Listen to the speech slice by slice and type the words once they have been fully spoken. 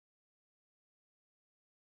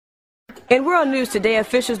In world news today,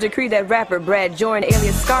 officials decree that rapper Brad Jordan,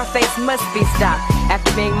 alias Scarface, must be stopped. After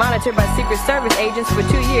being monitored by Secret Service agents for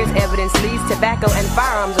 2 years, evidence leads tobacco and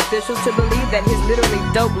firearms officials to believe that his literally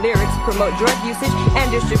dope lyrics promote drug usage and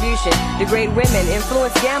distribution, degrade women,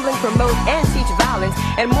 influence gambling, promote and teach violence,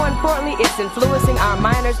 and more importantly, it's influencing our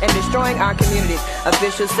minors and destroying our communities.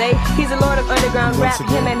 Officials say he's a lord of underground rap.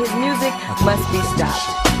 Him and his music must be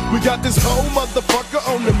stopped. We got this whole motherfucker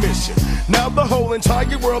on the mission. Now the whole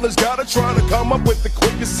entire world has gotta try to come up with the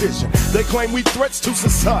quick decision. They claim we threats to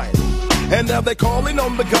society, and now they're calling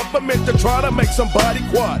on the government to try to make somebody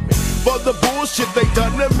quiet me for the bullshit they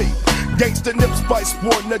done to me. Gangsta Nip Spice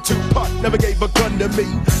sporting a Tupac never gave a gun to me,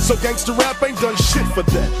 so gangsta rap ain't done shit for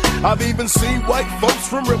that. I've even seen white folks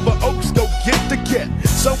from River Oaks go get.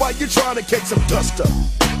 So why you trying to kick some dust up?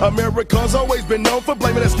 America's always been known for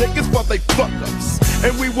blaming us niggas for they fuck us,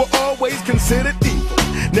 and we were always considered evil.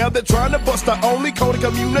 Now they're trying to bust our only code of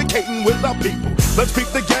communicating with our people. Let's peep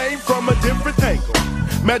the game from a different angle.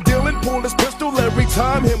 Matt Dillon pulled his pistol every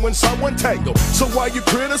time him when someone tangled. So why you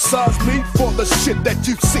criticize me for the shit that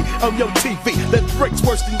you see on your TV that breaks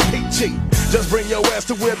worse than PG? Just bring your ass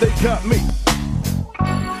to where they got me,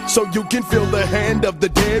 so you can feel the hand of the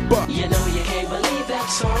dead buck. You know you can't believe that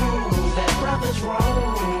song, that brother's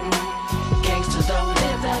wrong. Gangsters don't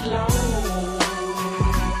live that long.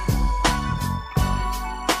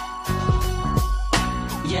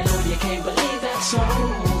 You know you can't believe that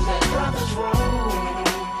song, that brother's wrong.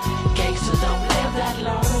 Gangsters don't live that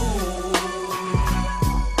long.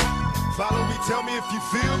 Follow me, tell me if you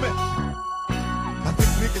feel me. I think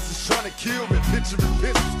niggas is trying to kill me. Picturing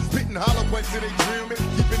pistols, spitting hollow points till they drill me.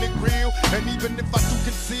 Keeping it real, and even if I do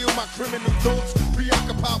conceal my criminal thoughts,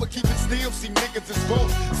 preoccupied with keeping still. See niggas is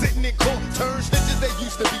false, sitting in court, turn snitches. They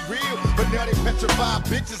used to be real, but now they petrified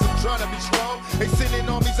bitches. I'm trying to be strong. They sending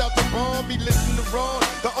armies out to bomb me. Listen to Ron,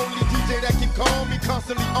 the only DJ that can calm me.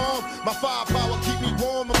 Constantly armed, my firepower keep me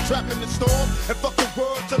warm. I'm trapped in the storm, and fuck the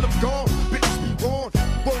world till I'm gone. Bitches be warned,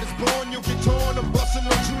 word is born, you'll get torn. I'm busting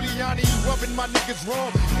on Giuliani, rubbing my niggas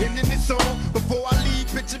wrong. Ending this song, before I leave,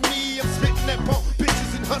 picture me, I'm spitting that pump.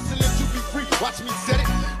 Bitches and hustling to be free, watch me set it.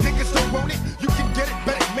 Niggas don't want it, you can get it,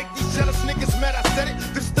 bet it. Make these jealous niggas mad, I said it.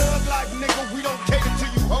 This thug life, nigga, we don't cater to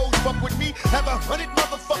you hoes. Fuck with me, have 100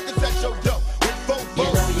 motherfuckers at your door with 4 votes. You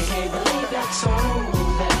know you can't believe that song,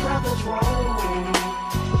 that brother's wrong.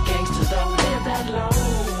 Gangsters don't live that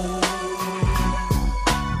long.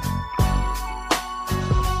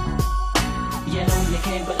 You know you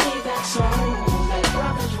can't believe that song, that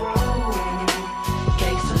brother's wrong.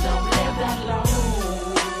 Gangsters don't live that long.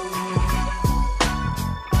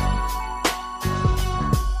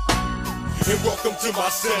 And welcome to my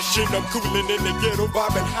session. I'm cooling in the ghetto,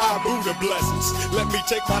 vibing high Buddha blessings. Let me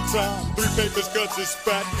take my time. 3 papers cause it's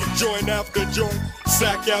fat. Joint after joint,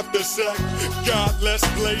 sack after sack. Godless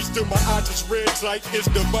blaze till my eyes just red tight. It's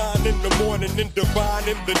divine in the morning and divine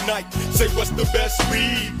in the night. Say what's the best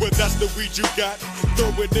weed? Well, that's the weed you got.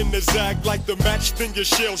 Throw it in the zag like the match, then you're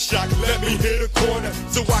shell shocked. Let me hit a corner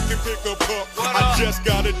so I can pick a pup. I just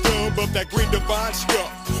got a dub of that green divine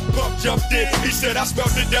stuff. Pup jumped in, he said I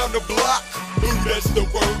smelled it down the block. Ooh, that's the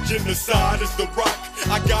word, in the side is the rock.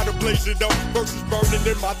 I gotta blaze it up, verses burning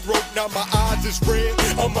in my throat. Now my eyes is red,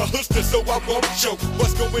 I'm a hustler so I won't choke.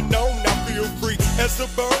 What's going on? I feel free as a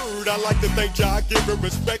bird. I like to thank God, giving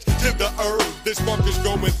respect to the earth. This funk is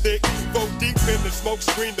going thick, 4 deep in the smoke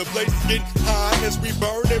screen. The blaze is getting high as we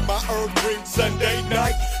burn in my earth green Sunday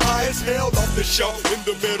night. High as hell off the show, in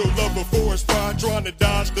the middle of a forest fire, trying to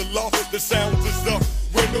dodge the law. The sounds is up,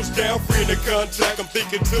 windows down, free in the contact. I'm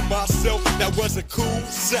thinking to myself, that wasn't cool.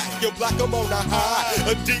 Sack, you're black, I'm on a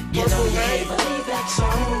high, a deep You know purple you haze. can't believe that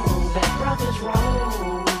song, that brother's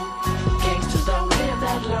wrong. Gangsters don't live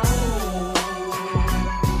that long.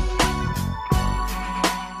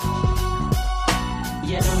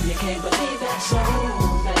 You know you can't believe that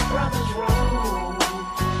song, that brother's wrong.